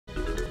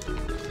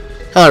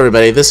Hello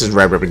everybody, this is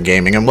Red Ribbon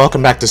Gaming, and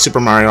welcome back to Super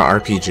Mario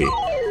RPG.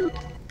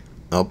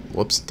 Oh,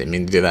 whoops, didn't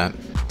mean to do that.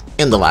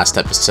 In the last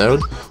episode,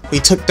 we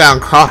took down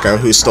Croco,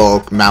 who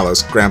stole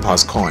Mallow's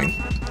grandpa's coin.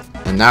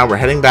 And now we're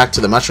heading back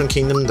to the Mushroom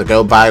Kingdom to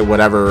go buy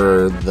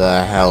whatever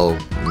the hell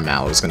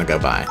Mallow's gonna go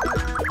buy.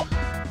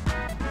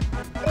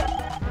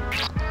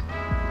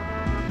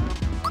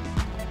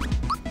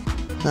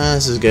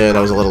 This is good, I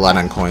was a little light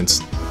on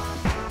coins.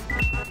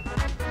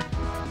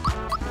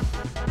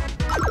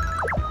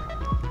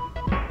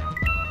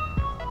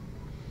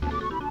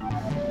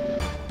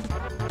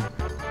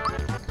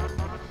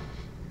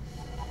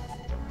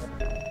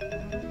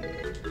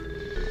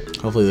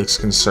 Hopefully this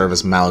can serve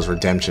as Mallow's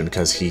redemption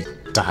because he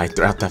died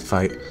throughout that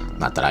fight.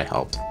 Not that I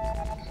helped.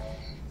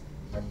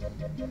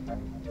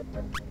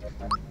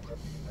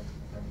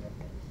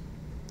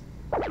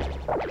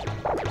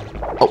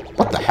 Oh,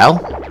 what the hell?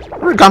 We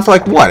were gone for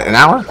like, what, an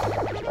hour?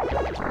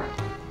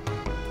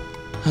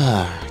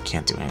 I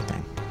can't do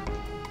anything.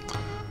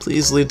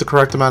 Please leave the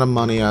correct amount of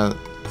money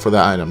for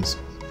the items.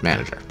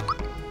 Manager.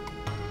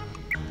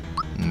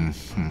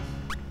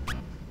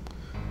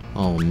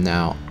 Oh,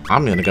 now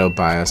I'm gonna go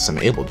buy us some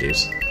Able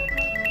Juice.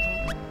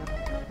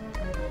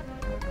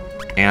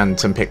 And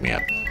some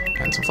pick-me-up.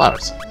 And some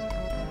flowers.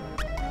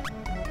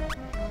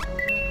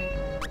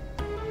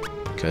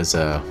 Because,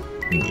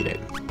 we need it.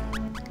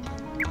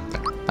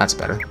 There, that's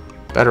better.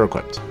 Better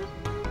equipped.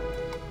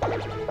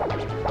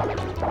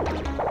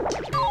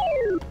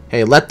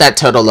 Hey, let that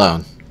toad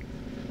alone.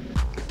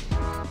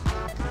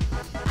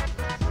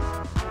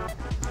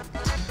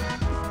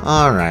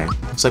 Alright,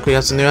 looks like we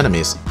have some new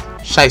enemies.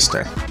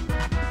 Shyster.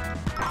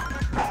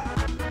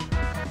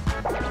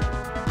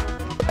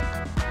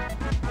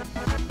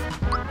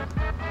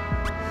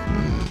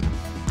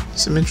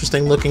 Some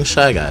interesting looking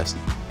Shy Guys.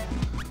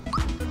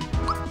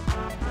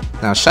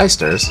 Now,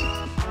 Shysters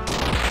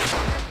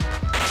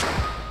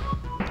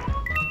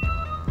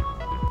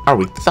are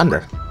weak to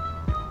thunder.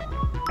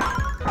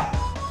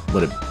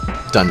 Would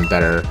have done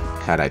better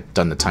had I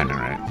done the timing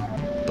right,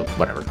 but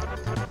whatever.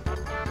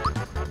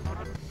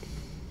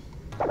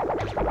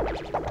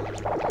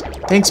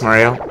 Thanks,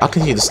 Mario. I'll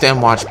continue to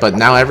stand watch, but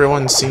now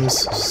everyone seems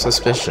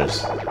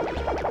suspicious.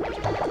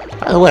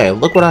 By the way,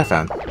 look what I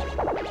found.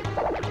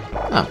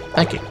 Oh,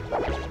 thank you.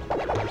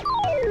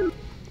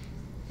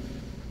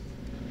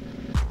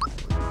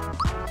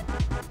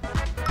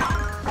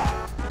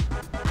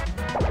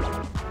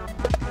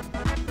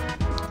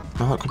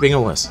 Oh, quit being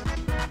a wuss.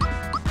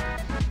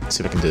 Let's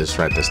see if I can do this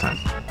right this time.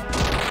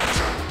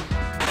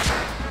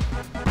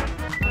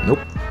 Nope.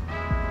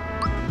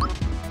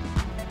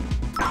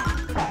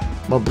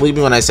 Well, believe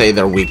me when I say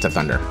they're weak to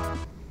thunder.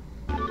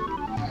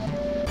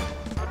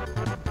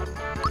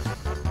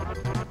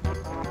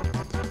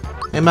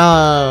 Hey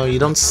Mallow, you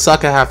don't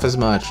suck at half as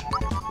much.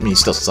 I mean, you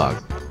still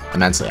suck.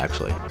 Immensely,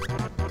 actually.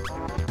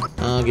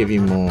 I'll give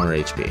you more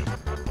HP.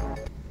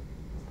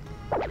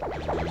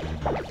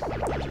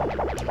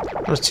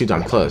 That was too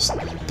darn close.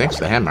 Thanks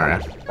for the hand, Mario.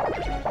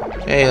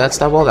 Hey, that's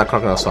that wall that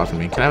crocodile saw from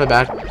me. Can I have it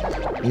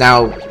back?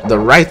 Now, the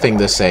right thing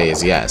to say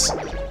is yes,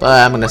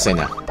 but I'm gonna say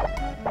no.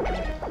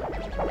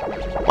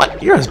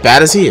 What? You're as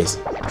bad as he is.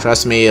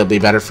 Trust me, it'll be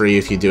better for you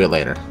if you do it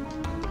later.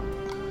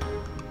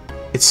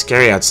 It's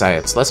scary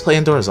outside, so let's play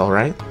indoors,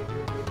 alright?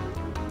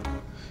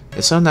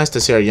 It's so nice to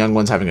see our young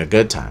ones having a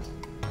good time.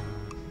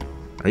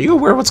 Are you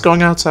aware of what's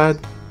going outside?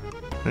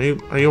 Are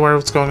you aware of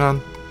what's going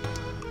on?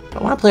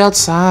 I want to play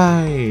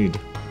outside.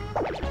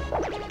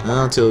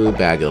 Oh, too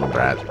bad, you little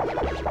brat.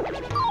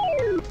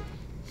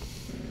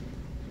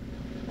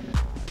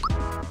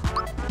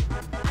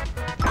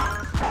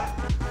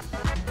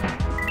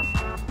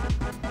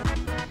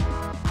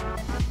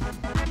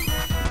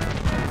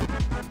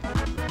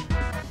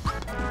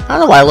 I don't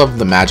know why I love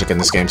the magic in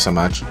this game so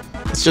much.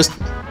 It's just,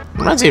 it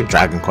reminds me of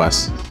Dragon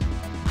Quest.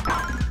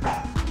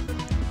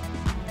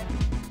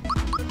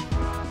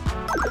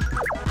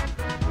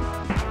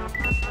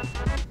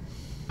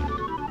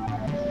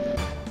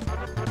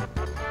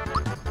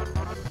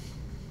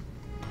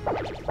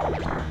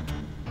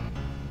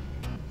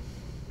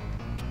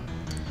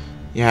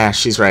 Yeah,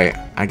 she's right.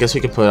 I guess we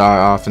could put it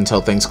off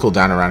until things cool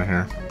down around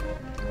here.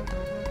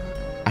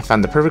 I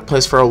found the perfect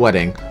place for a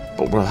wedding,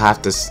 but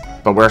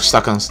we're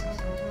stuck on.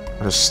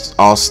 We're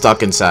all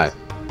stuck inside.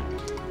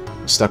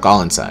 We're stuck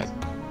all inside.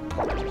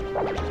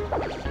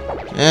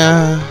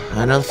 Yeah,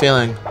 I know the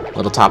feeling. A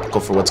little topical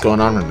for what's going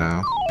on right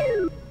now.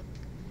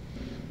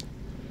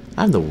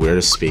 I have the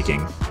weirdest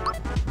speaking.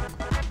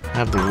 I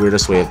have the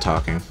weirdest way of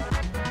talking.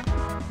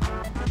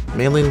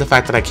 Mainly in the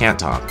fact that I can't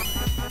talk.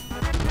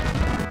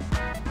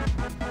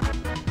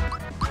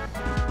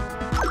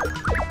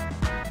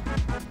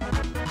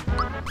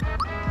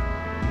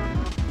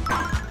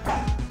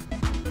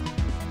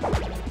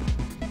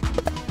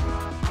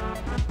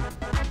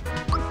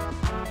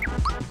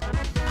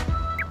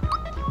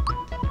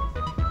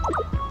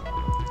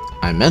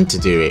 I meant to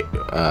do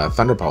a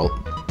Thunderbolt,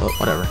 but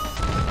whatever.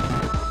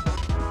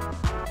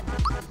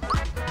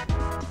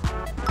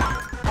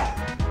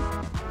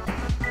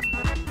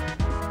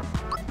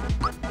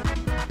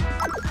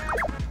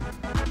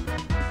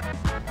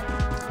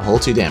 whole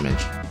 2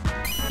 damage.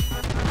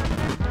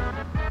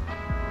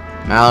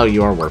 Mallow,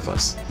 you are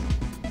worthless.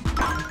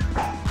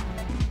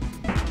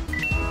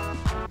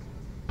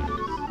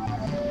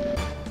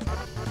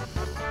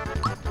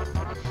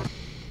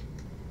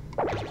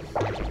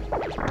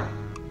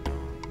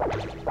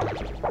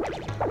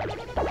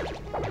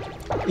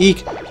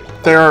 Eek!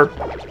 There are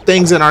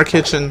things in our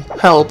kitchen.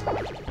 Help!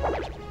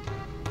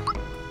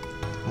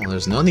 Well,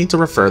 there's no need to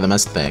refer them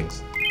as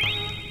things.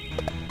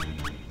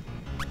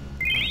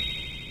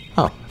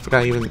 Oh, I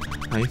forgot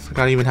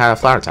I even had a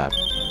flower tap.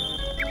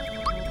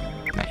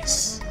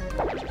 Nice.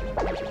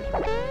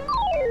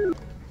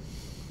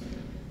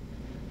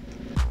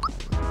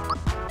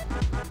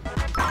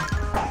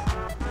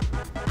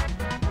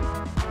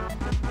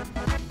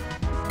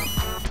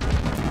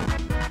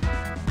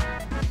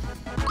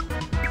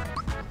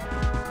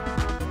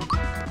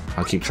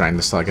 I'll keep trying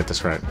this till I get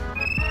this right.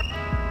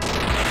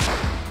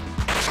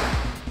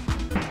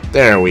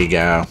 There we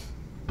go.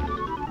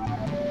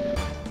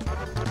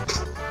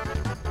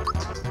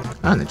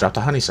 Oh, and they dropped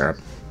a honey syrup.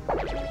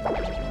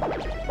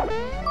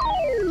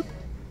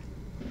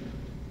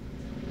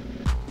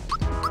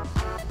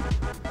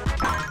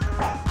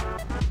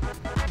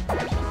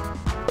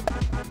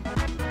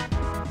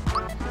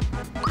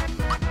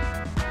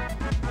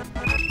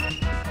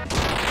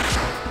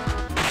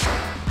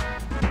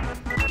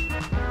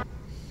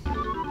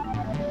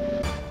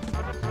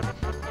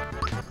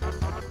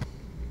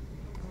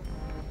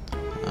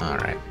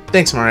 Alright.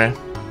 Thanks, Mario.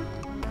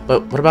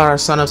 But what about our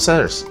son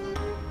upstairs?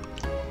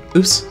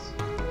 Oops.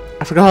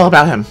 I forgot all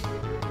about him.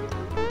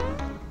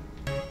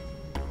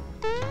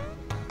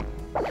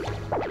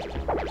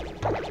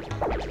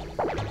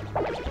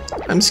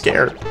 I'm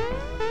scared.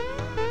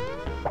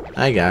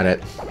 I got it.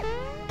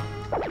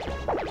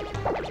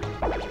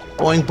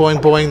 Boing,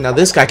 boing, boing. Now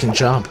this guy can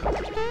jump.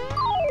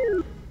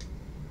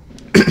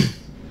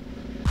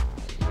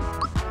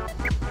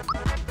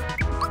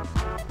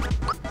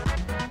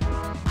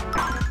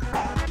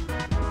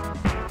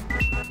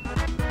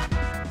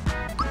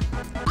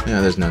 Yeah,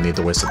 there's no need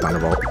to waste a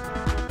Thunderbolt.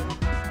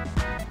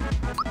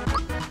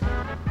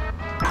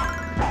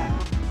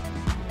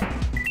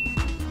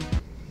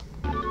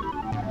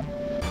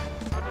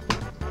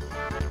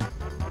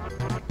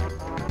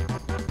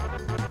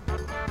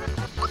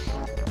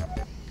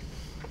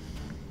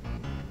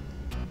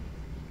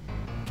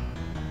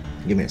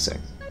 Give me a sec.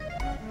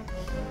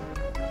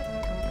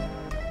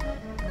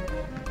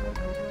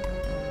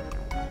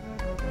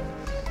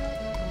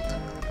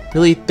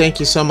 Really, thank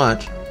you so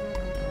much.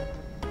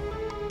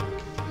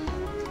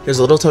 Here's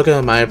a little token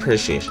of my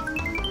appreciation.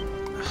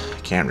 I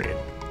can't read.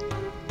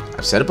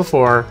 I've said it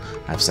before.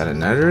 I've said it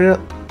in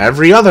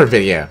every other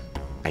video.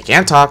 I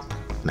can't talk,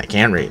 and I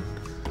can't read.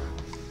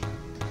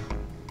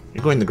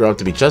 You're going to grow up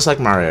to be just like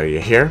Mario, you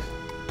hear?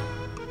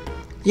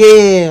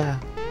 Yeah!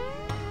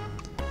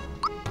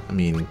 I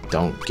mean,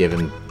 don't give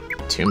him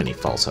too many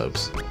false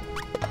hopes.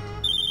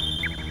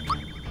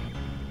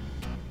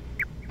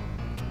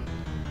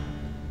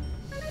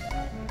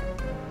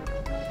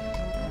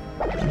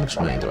 How much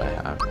money do I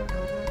have?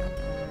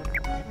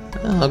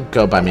 I'll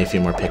go buy me a few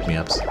more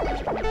pick-me-ups.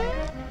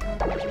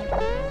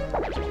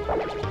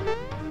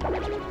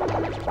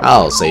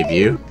 I'll save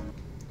you.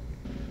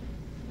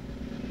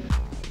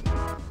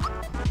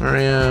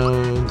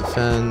 Mario,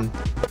 defend.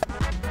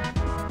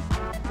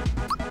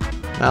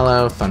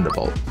 Mallow,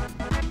 Thunderbolt.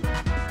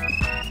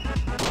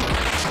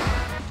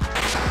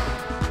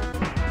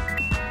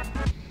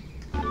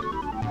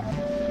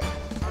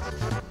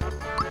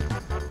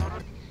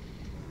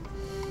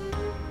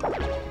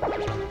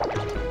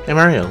 Hey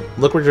Mario,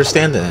 look where you're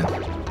standing in.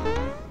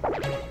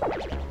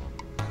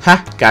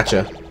 Ha!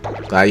 Gotcha.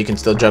 Glad you can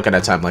still joke at a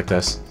time like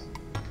this.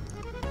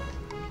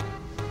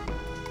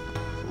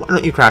 Why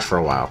don't you crash for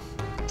a while?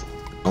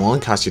 It'll only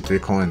cost you 3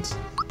 coins.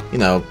 You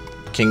know,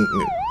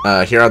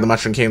 Hero of the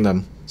Mushroom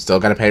Kingdom. Still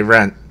gotta pay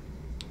rent.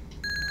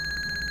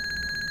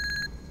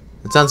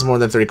 It sounds more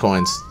than 3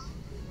 coins.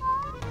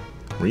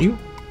 Were you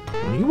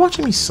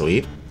watching me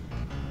sleep?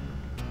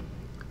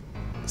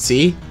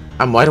 See?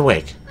 I'm wide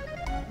awake.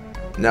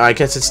 Now I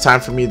guess it's time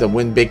for me to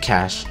win big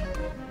cash.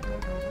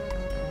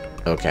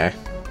 Okay.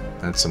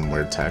 That's some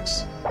weird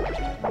text.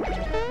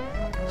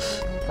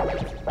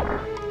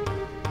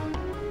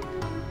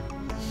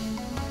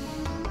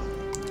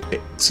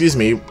 Excuse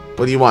me,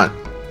 what do you want?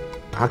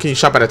 How can you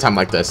shop at a time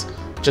like this?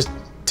 Just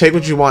take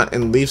what you want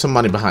and leave some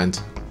money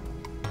behind.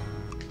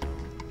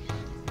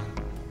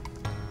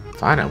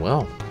 Fine, I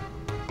will.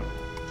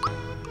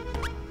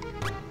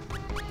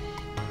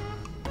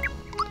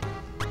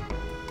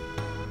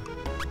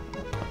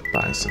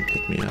 Buy some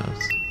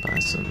pick-me-ups. Buy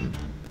some...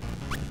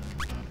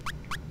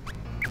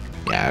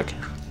 Yeah, okay.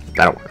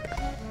 That'll work.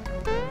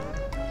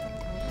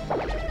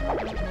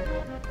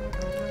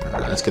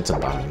 Alright, let's get to the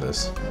bottom of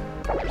this.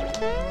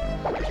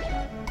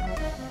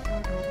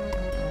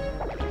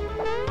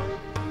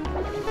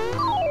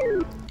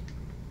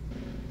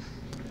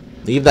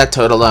 Leave that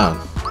toad alone.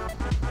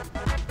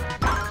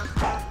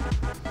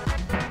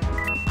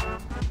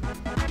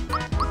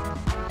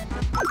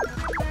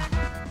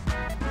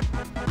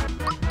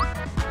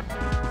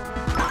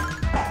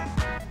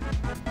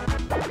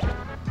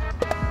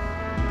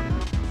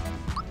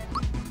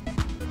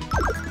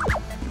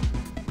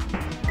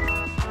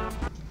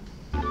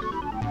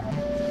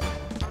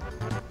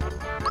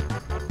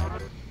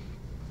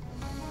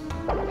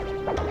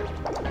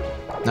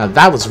 Now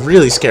that was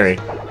really scary.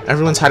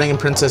 Everyone's hiding in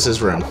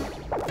Princess's room.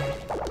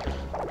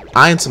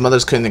 I and some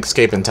others couldn't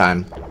escape in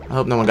time. I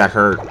hope no one got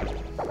hurt.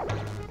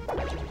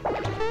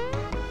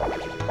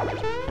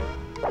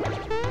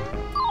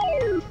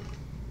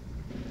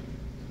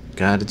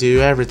 Gotta do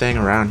everything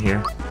around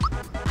here.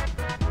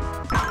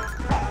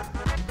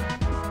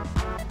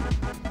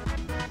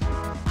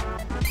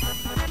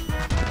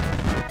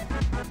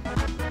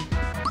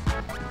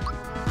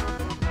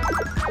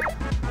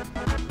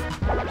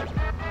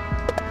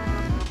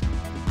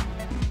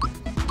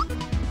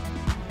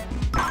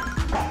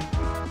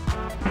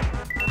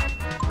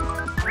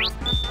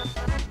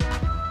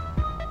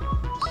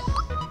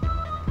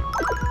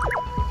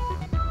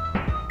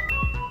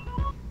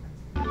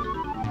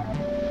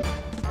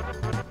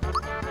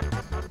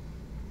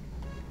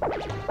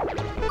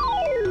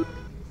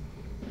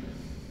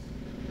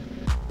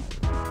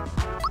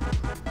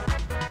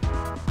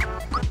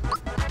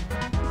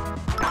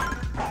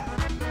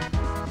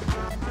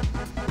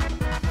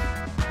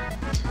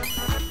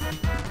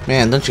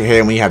 Man, don't you hate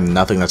it when you have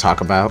nothing to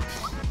talk about?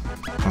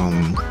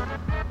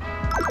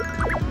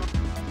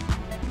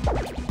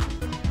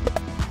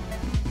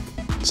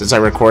 Since I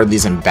record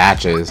these in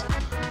batches,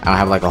 I don't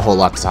have like a whole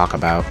lot to talk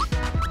about.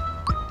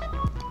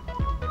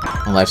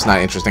 My life's not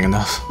interesting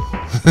enough.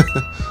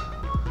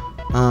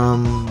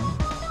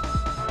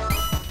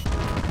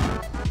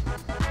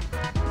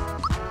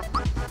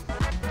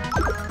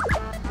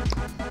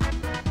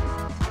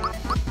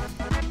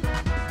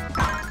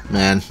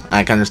 Man,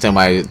 I can understand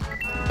why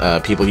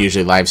people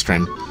usually live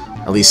stream.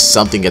 At least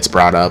something gets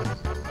brought up.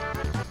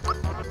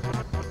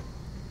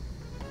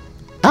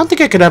 I don't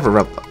think I could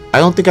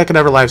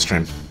ever live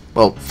stream.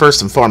 Well,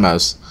 first and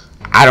foremost,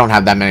 I don't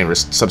have that many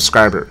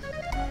subscribers,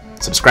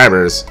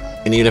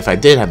 and even if I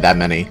did have that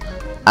many,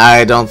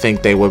 I don't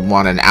think they would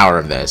want an hour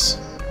of this.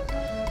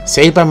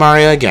 Saved by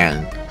Mario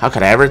again. How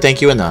could I ever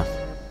thank you enough?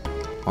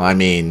 Well, I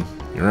mean,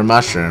 you're a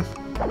mushroom,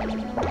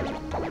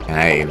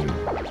 and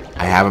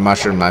I have a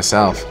mushroom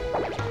myself.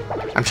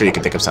 I'm sure you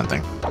can think of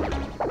something.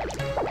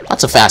 Not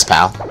so fast,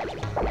 pal.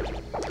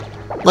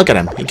 Look at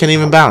him. He can't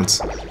even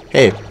bounce.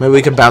 Hey, maybe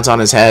we could bounce on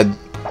his head.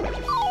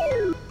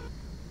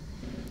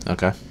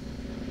 Okay.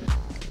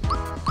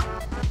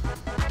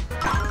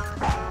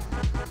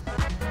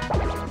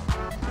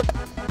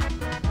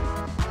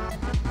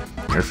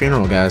 Your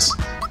funeral, guys.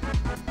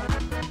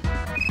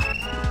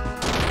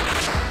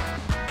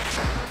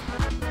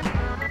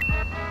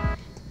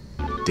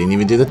 Didn't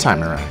even do the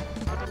timer right.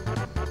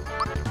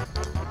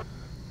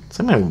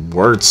 Some kind of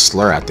word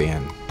slur at the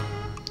end.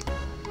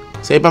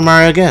 Saved by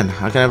Mario again.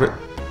 How can I ever...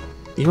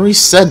 You already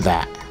said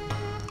that.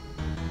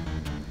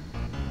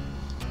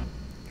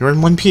 You're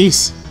in one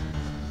piece.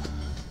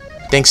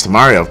 Thanks to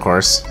Mario, of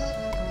course.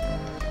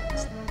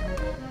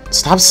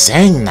 Stop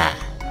saying that.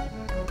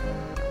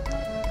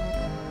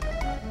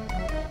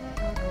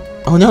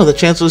 Oh no, the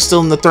Chancellor's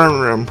still in the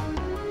throne room.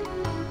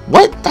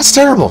 What? That's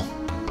terrible.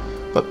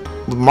 But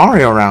with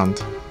Mario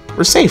around,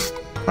 we're safe,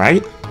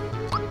 right?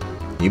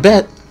 You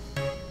bet.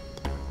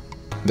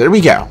 There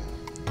we go.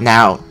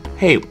 Now,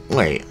 hey,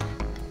 wait.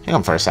 Hang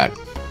on for a sec.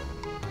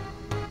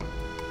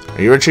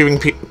 Are you retrieving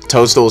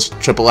Toadstool's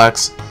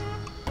XXX?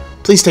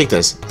 Please take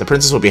this. The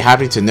princess will be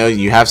happy to know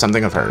you have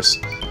something of hers.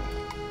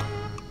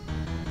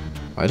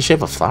 Why does she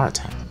have a flower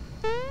tab?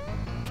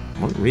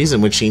 What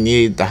reason would she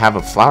need to have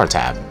a flower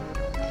tab?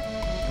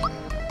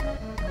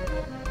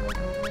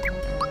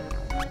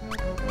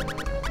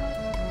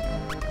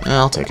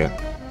 I'll take it.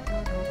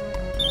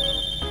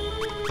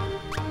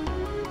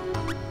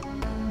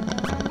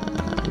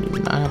 I do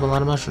not have a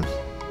lot of mushrooms.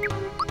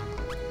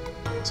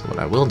 So what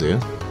I will do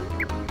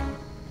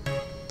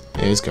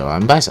is go out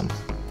and buy some.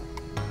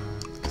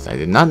 Because I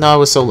did not know I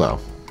was so low.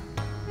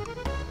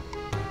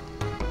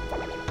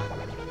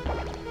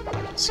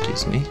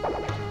 Excuse me.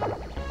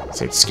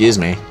 Say excuse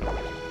me.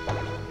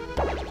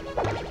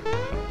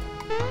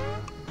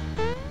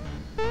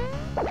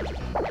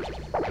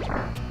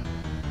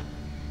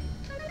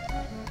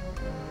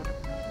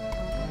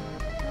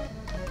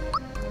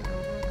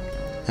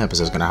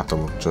 Episode's gonna have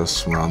to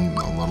just run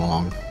a little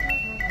long.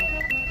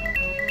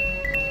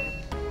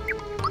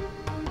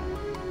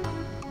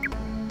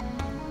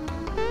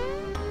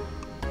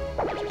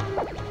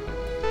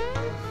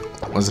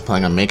 I wasn't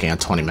planning on making a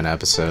 20-minute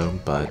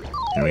episode, but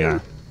here we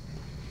are.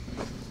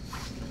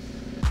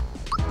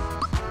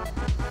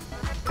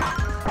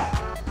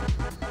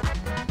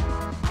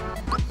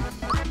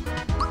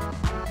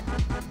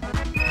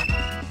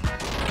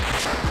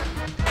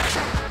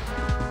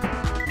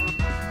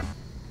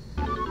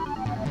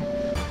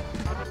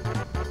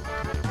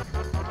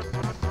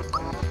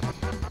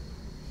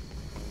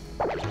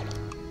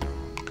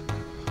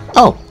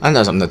 Oh, I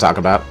know something to talk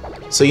about.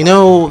 So you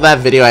know that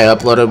video I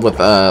uploaded with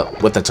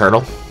the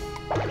turtle?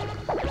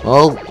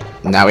 Well,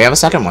 now we have a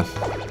second one.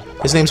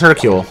 His name's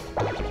Hercule,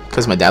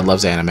 because my dad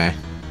loves anime.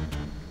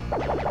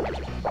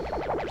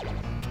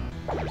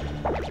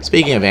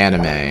 Speaking of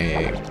anime,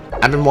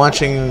 I've been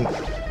watching...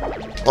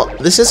 Well,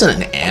 this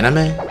isn't an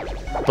anime,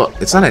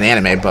 but it's not an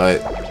anime,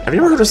 but have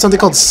you ever heard of something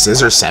called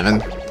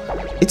XIII?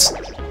 It's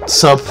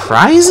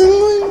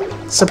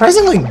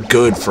surprisingly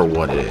good for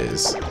what it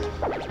is.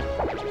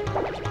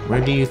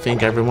 Where do you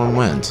think everyone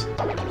went?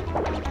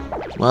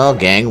 Well,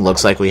 gang,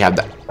 looks like we have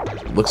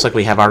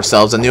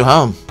ourselves a new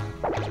home.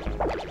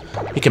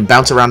 We can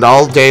bounce around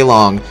all day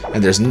long,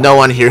 and there's no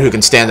one here who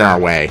can stand in our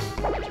way.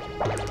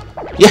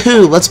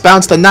 Yahoo! Let's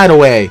bounce the night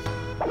away!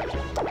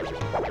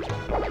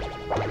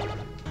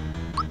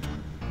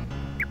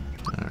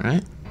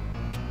 Alright.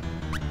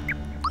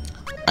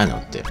 I know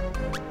what to do.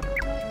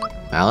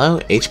 Mallow,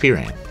 HP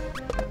Rain.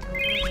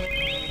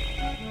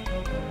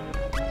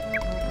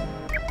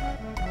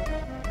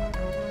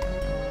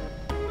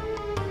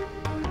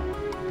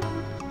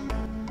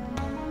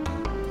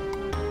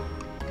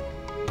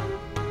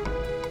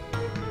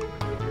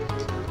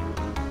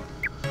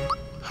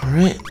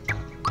 Alright.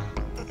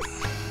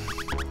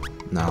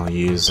 Now I'll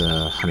use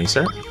honey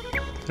syrup.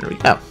 There we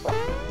go.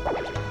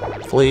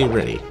 Fully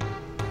ready.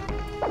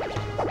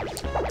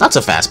 Not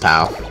so fast,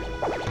 pal.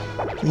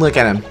 Look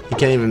at him. He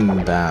can't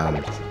even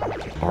bound.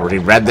 Already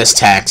read this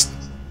text.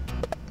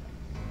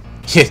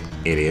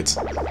 Idiots.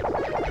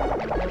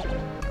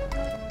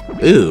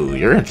 Ooh,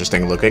 you're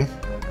interesting looking.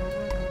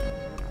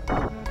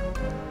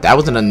 That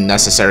was an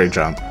unnecessary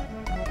jump.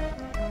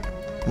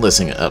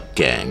 Listen up,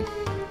 gang.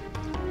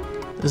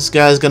 This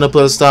guy's gonna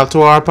put a stop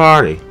to our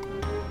party.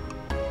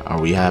 Are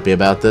we happy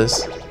about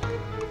this?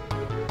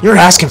 You're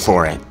asking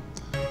for it.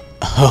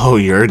 Oh,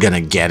 you're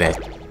gonna get it.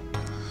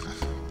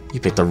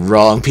 You picked the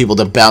wrong people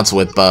to bounce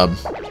with, bub.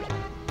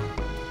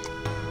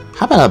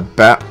 How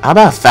about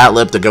a fat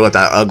lip to go with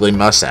that ugly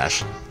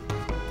mustache?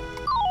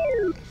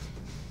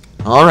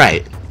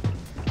 Alright.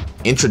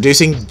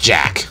 Introducing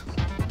Jack.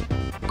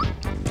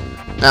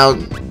 Now,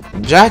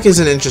 Jack is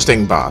an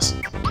interesting boss.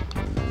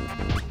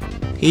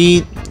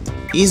 He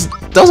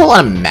does a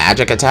lot of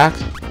magic attack.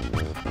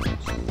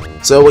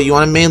 So what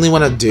you mainly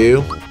want to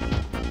do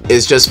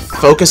is just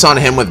focus on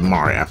him with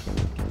Mario.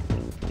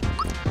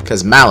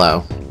 Because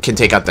Mallow can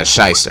take out the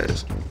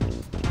shysters.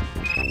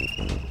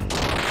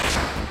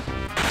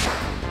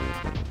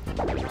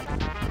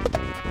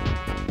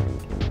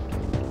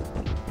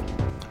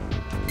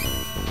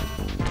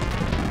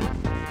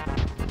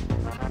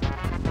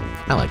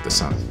 I like the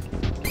song.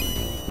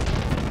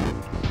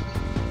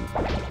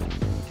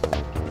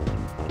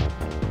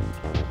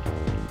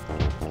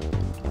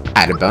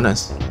 Added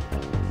bonus.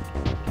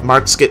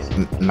 Marks get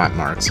not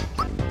Marks.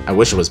 I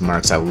wish it was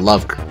Marks. I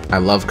love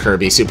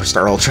Kirby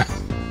Superstar Ultra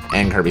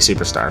and Kirby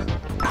Superstar.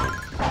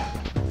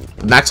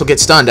 But Max will get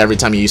stunned every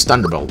time you use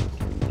Thunderbolt.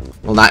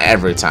 Well, not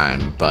every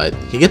time, but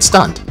he gets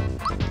stunned.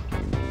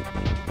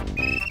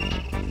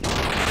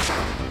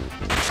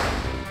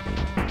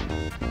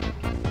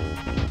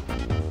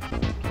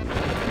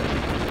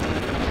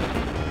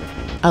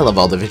 I love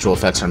all the visual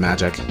effects from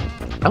Magic.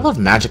 I love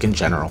Magic in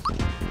general.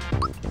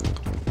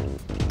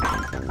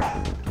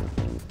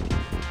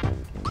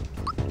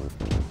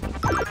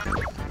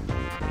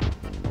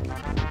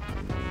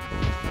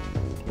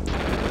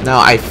 Now,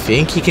 I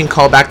think he can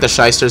call back the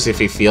shysters if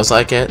he feels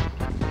like it,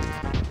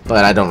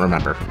 but I don't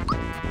remember.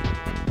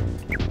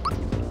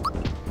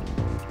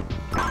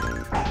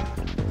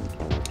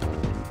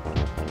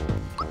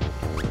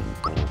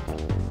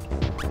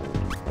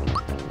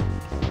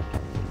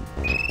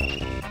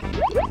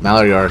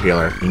 Mallow, you're our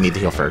healer. You need to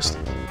heal first.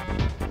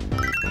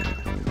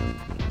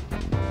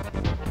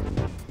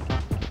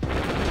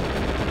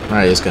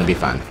 Alright, it's gonna be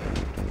fine.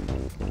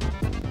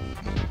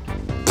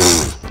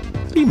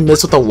 How do you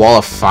miss with a wall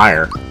of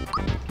fire?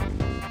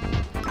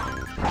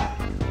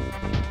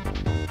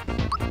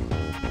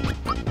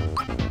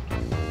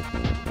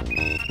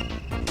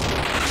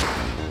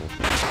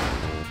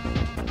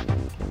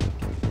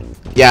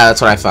 Yeah,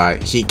 that's what I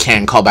thought. He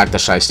can call back the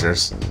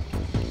shysters.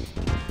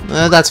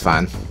 That's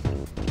fine.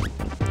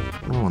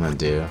 What do I want to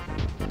do?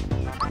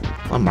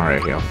 Let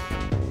Mario heal.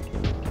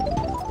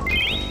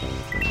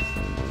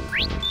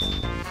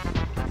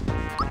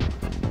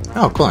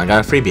 Oh, cool. I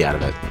got a freebie out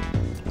of it.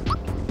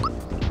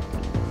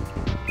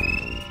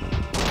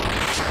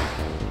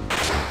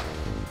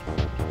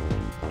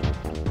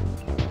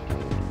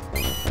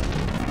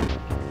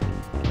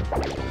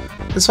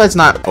 This fight's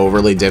not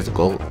overly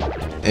difficult.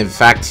 In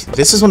fact,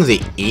 this is one of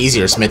the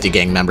easier Smithy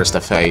Gang members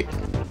to fight.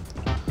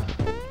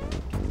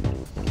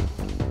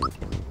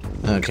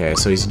 Okay,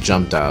 so he's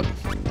jumped up,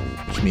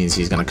 which means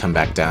he's gonna come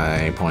back down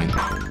at any point.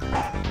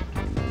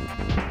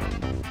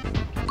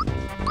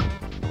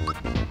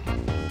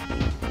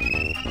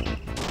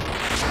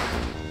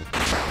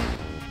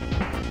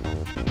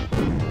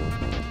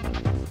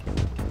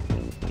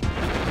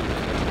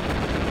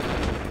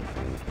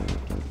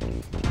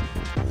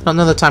 I don't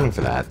know the timing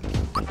for that.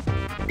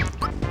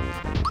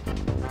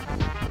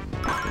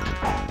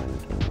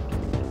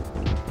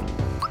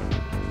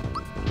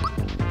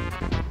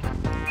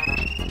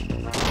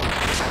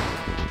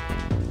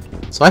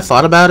 So I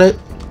thought about it.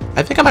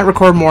 I think I might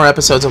record more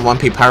episodes of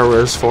 1P Power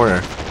Wars 4.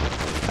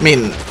 I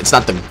mean, it's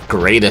not the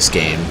greatest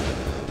game,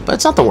 but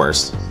it's not the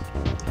worst.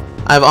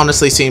 I've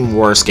honestly seen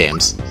worse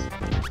games.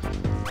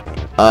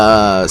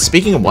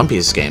 Speaking of One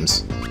Piece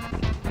games,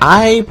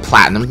 I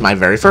platinumed my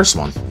very first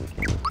one.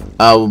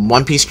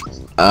 One Piece,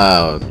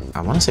 I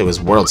want to say it was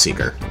World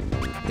Seeker.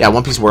 Yeah,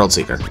 One Piece World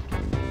Seeker.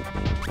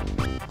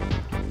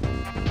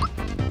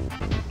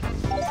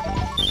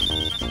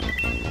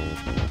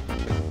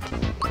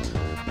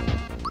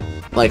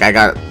 Like, I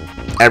got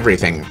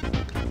everything.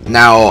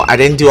 Now, I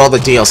didn't do all the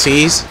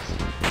DLCs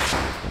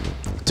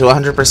to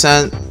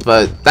 100%,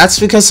 but that's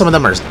because some of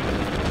them are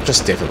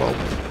just difficult.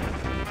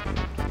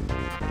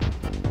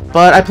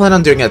 But I plan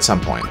on doing it at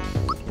some point.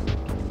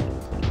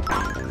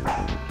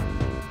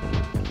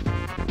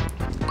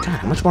 God,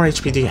 how much more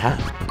HP do you have?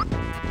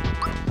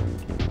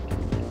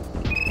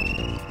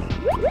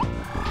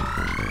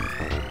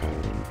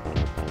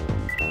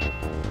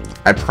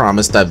 I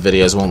promise that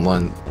videos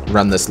won't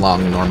run this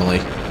long normally.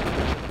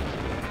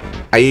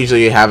 I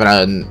usually have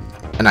an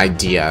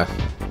idea,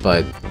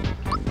 but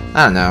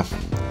I don't know.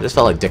 I just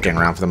felt like dicking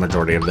around for the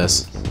majority of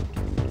this.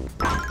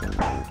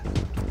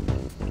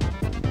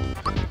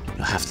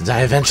 You'll have to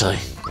die eventually.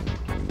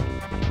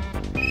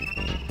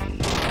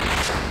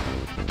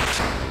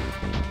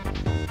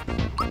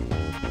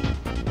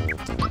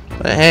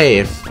 But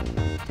hey,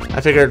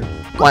 I figured,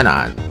 why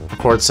not?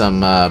 Record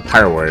some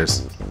Pyro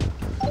Warriors.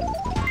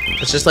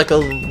 It's just like a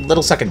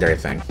little secondary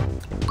thing.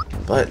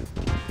 But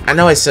I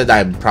know I said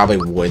I probably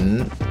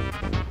wouldn't,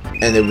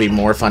 and it would be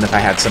more fun if I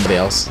had somebody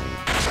else.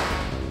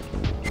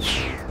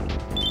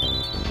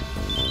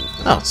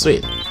 Oh,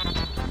 sweet.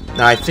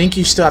 Now, I think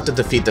you still have to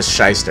defeat the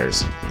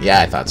Shysters. Yeah,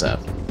 I thought so.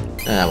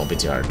 That won't be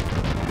too hard.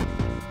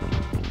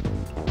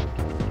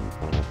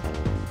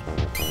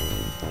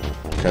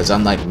 Because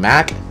unlike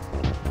Mac,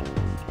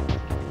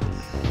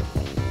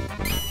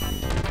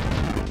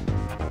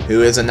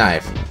 who is a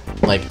knife?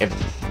 Like, if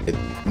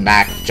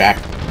Mac,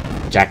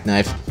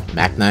 Jackknife,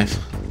 Mac knife.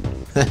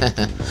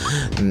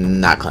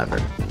 Not clever.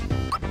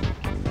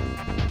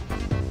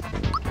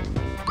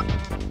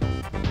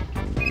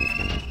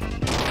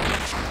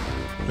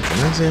 Which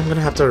reminds me, I'm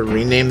gonna have to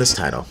rename this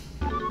title.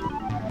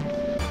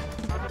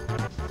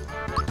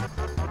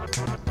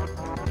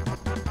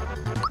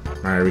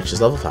 Alright, reaches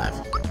level 5.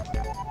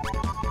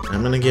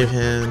 I'm gonna give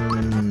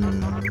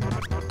him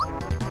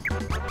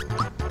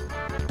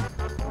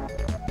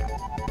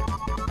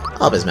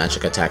all of his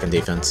magic attack and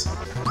defense.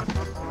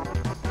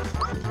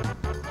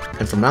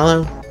 And for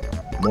Mallow,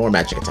 more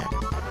magic attack.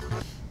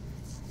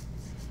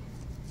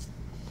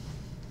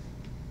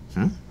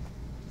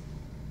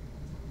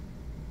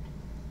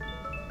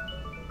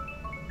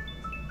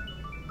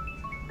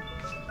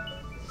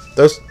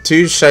 Those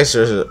two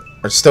Shysters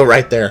are still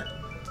right there.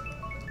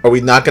 Are we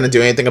not going to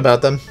do anything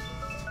about them?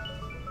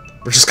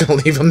 We're just going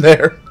to leave them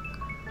there.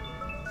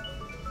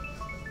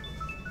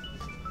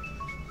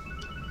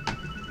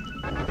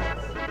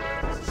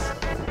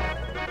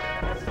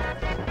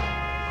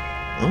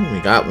 Oh, we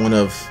got one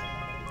of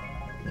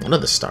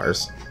the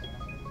stars.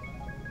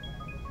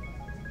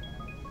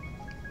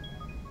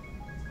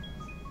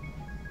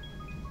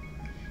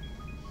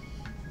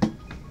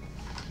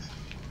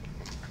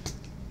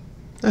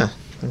 Ah,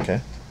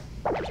 okay.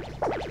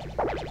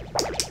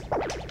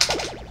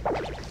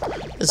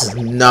 This is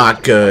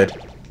not good.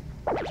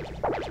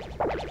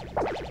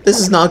 This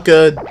is not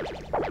good.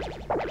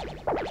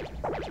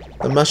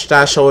 The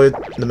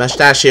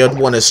mustachioed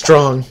one is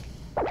strong.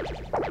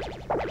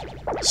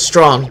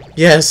 Strong,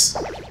 yes.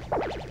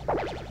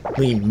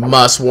 We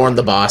must warn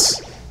the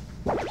boss.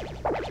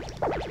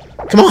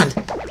 Come on!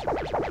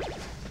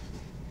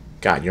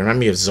 God, you remind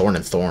me of Zorn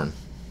and Thorn.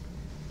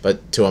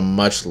 But to a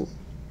much...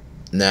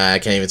 Nah, I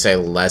can't even say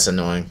less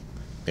annoying.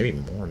 Maybe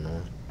more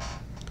annoying.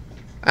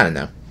 I don't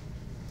know.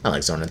 I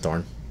like Zorn and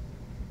Thorn.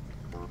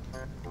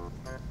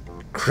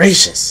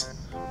 Gracious!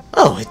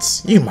 Oh,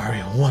 it's you,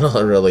 Mario. What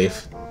a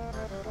relief.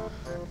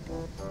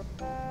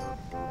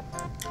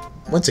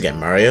 Once again,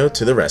 Mario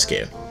to the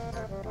rescue.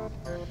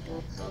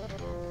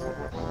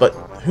 But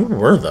who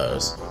were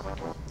those?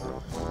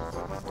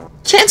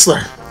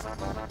 Chancellor!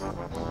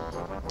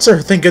 Sir,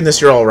 thank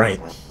goodness you're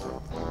alright.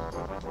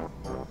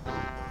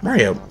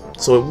 Mario,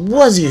 so it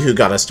was you who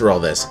got us through all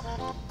this.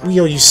 We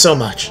owe you so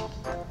much.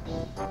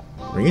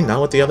 Were you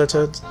not with the other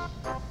Toads?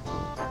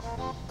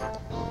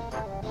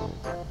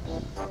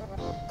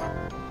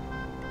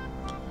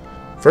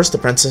 First the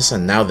princess,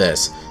 and now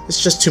this.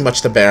 It's just too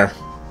much to bear.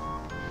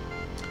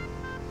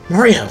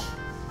 Mario!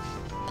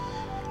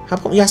 How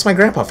about we ask my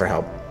grandpa for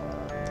help?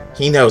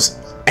 He knows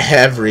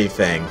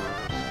everything.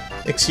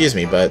 Excuse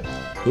me, but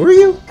who are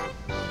you?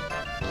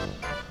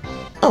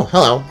 Oh,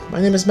 hello.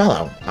 My name is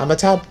Mallow.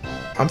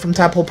 I'm from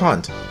Tadpole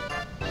Pond.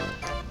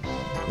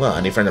 Well,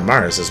 any friend of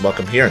Mario's is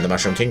welcome here in the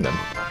Mushroom Kingdom.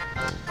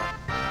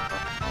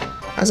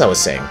 As I was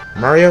saying,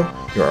 Mario,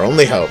 you're our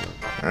only hope.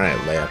 Alright,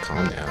 Leia,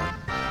 calm down.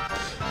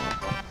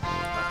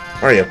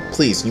 Mario,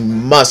 please, you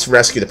must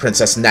rescue the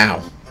princess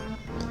now.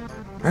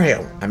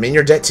 Mario, I'm in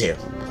your debt to you.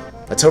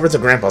 Let's over to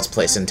Grandpa's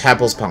place in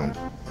Tadpole's Pond.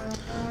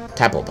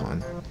 Tadpole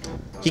Pond.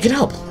 He can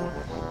help.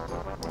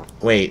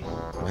 Wait,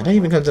 why did I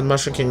even come to the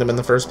Mushroom Kingdom in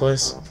the first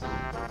place?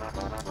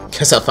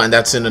 Guess I'll find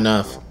out soon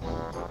enough.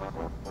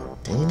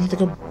 Didn't you need to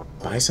go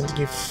buy something,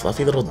 you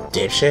fluffy little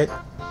dipshit?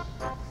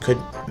 Could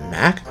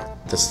Mac,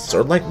 the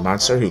sword-like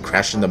monster who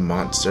crashed into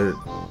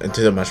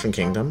the Mushroom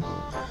Kingdom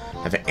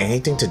have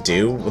anything to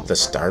do with the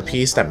star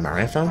piece that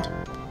Mario found?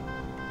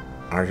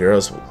 Our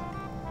heroes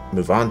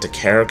move on to the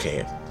Kara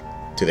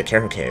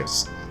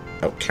Caves.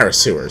 Oh, Kara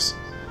Sewers.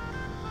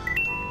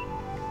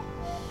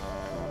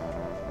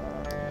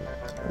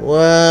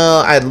 Well,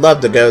 I'd love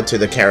to go to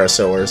the Kara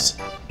Sewers,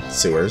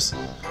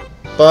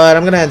 but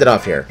I'm gonna end it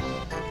off here.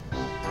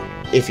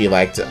 If you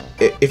liked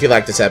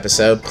this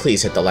episode,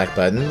 please hit the like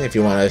button. If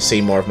you want to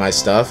see more of my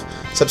stuff,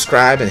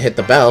 subscribe and hit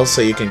the bell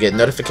so you can get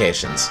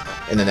notifications.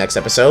 In the next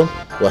episode,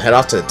 we'll head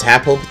off to the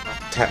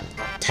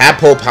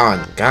Tadpole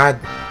Pond. God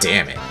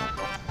damn it.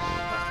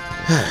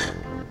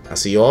 I'll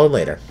see you all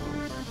later.